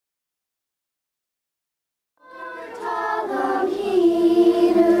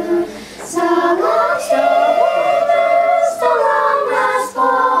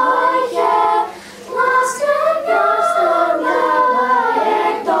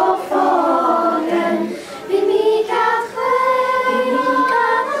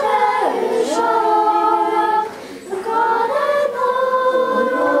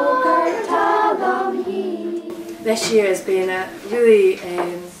this year has been a really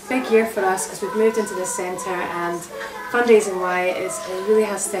big year for us because we've moved into this centre, and fundraising wise it really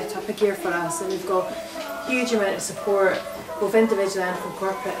has stepped up a gear for us, and we've got a huge amount of support both individually and from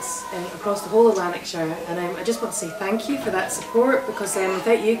corporates across the whole of Lanarkshire, and I just want to say thank you for that support, because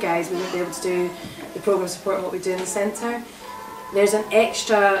without you guys we wouldn't be able to do the programme supporting what we do in the centre. There's an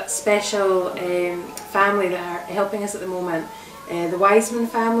extra special family that are helping us at the moment, the Wiseman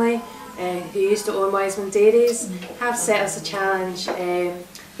family, who used to own Wiseman Dairies, have set us a challenge.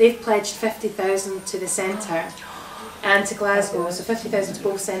 They've pledged 50,000 to the centre and to Glasgow, so 50,000 to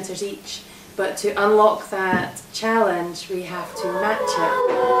both centres each. But to unlock that challenge, we have to match it.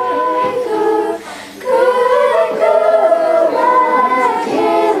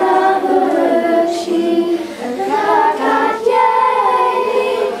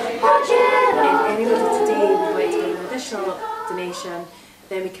 If anybody today would like to give an additional donation,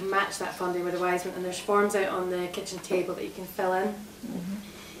 then we can match that funding with the Wiseman, and there's forms out on the kitchen table that you can fill in.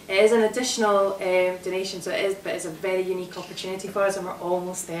 It is an additional donation, so it's a very unique opportunity for us, and we're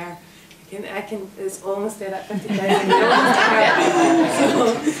almost there. It's almost there at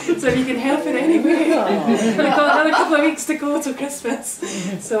 50,000. So if you can help in any way, we've got another couple of weeks to go till Christmas.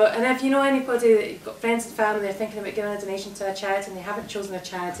 So, and if you know anybody that you've got friends and family they're thinking about giving a donation to a charity and they haven't chosen a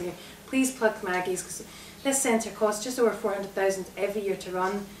charity, please plug Maggie's, because this centre costs just over 400,000 every year to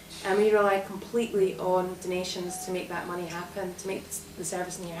run, and we rely completely on donations to make that money happen, to make the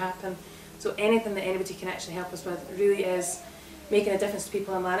service in here happen. So anything that anybody can actually help us with really is making a difference to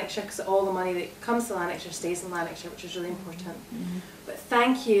people in Lanarkshire, because all the money that comes to Lanarkshire stays in Lanarkshire, which is really important. But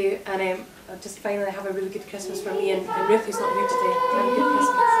thank you, and I'll just finally have a really good Christmas for me and Ruth, who's not here today. Have a good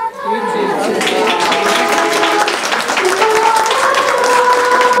Christmas.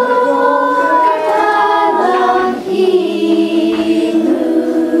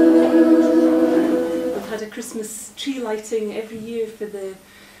 We've had a Christmas tree lighting every year for the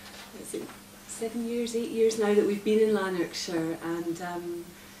 7 years, 8 years now that we've been in Lanarkshire, and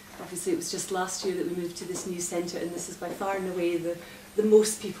obviously it was just last year that we moved to this new centre, and this is by far and away the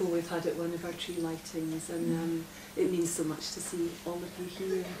most people we've had at one of our tree lightings, and it means so much to see all of you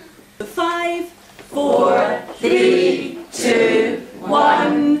here. 5, 4, 3, 2,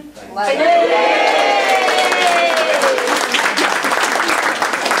 1.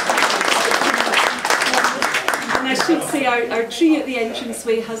 I should say our tree at the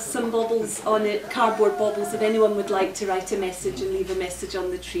entranceway has some baubles on it, cardboard baubles. If anyone would like to write a message and leave a message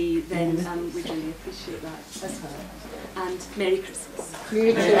on the tree, then we'd really appreciate that. And Merry Christmas.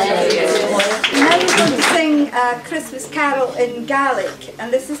 Merry Christmas. Now we're going to sing a Christmas carol in Gaelic, and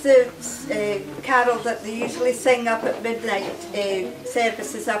this is a carol that they usually sing up at midnight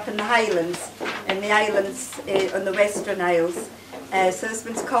services up in the Highlands, in the islands on the Western Isles. So this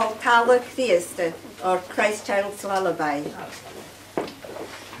one's called Falkirk Junior, or Christ Child's Lullaby.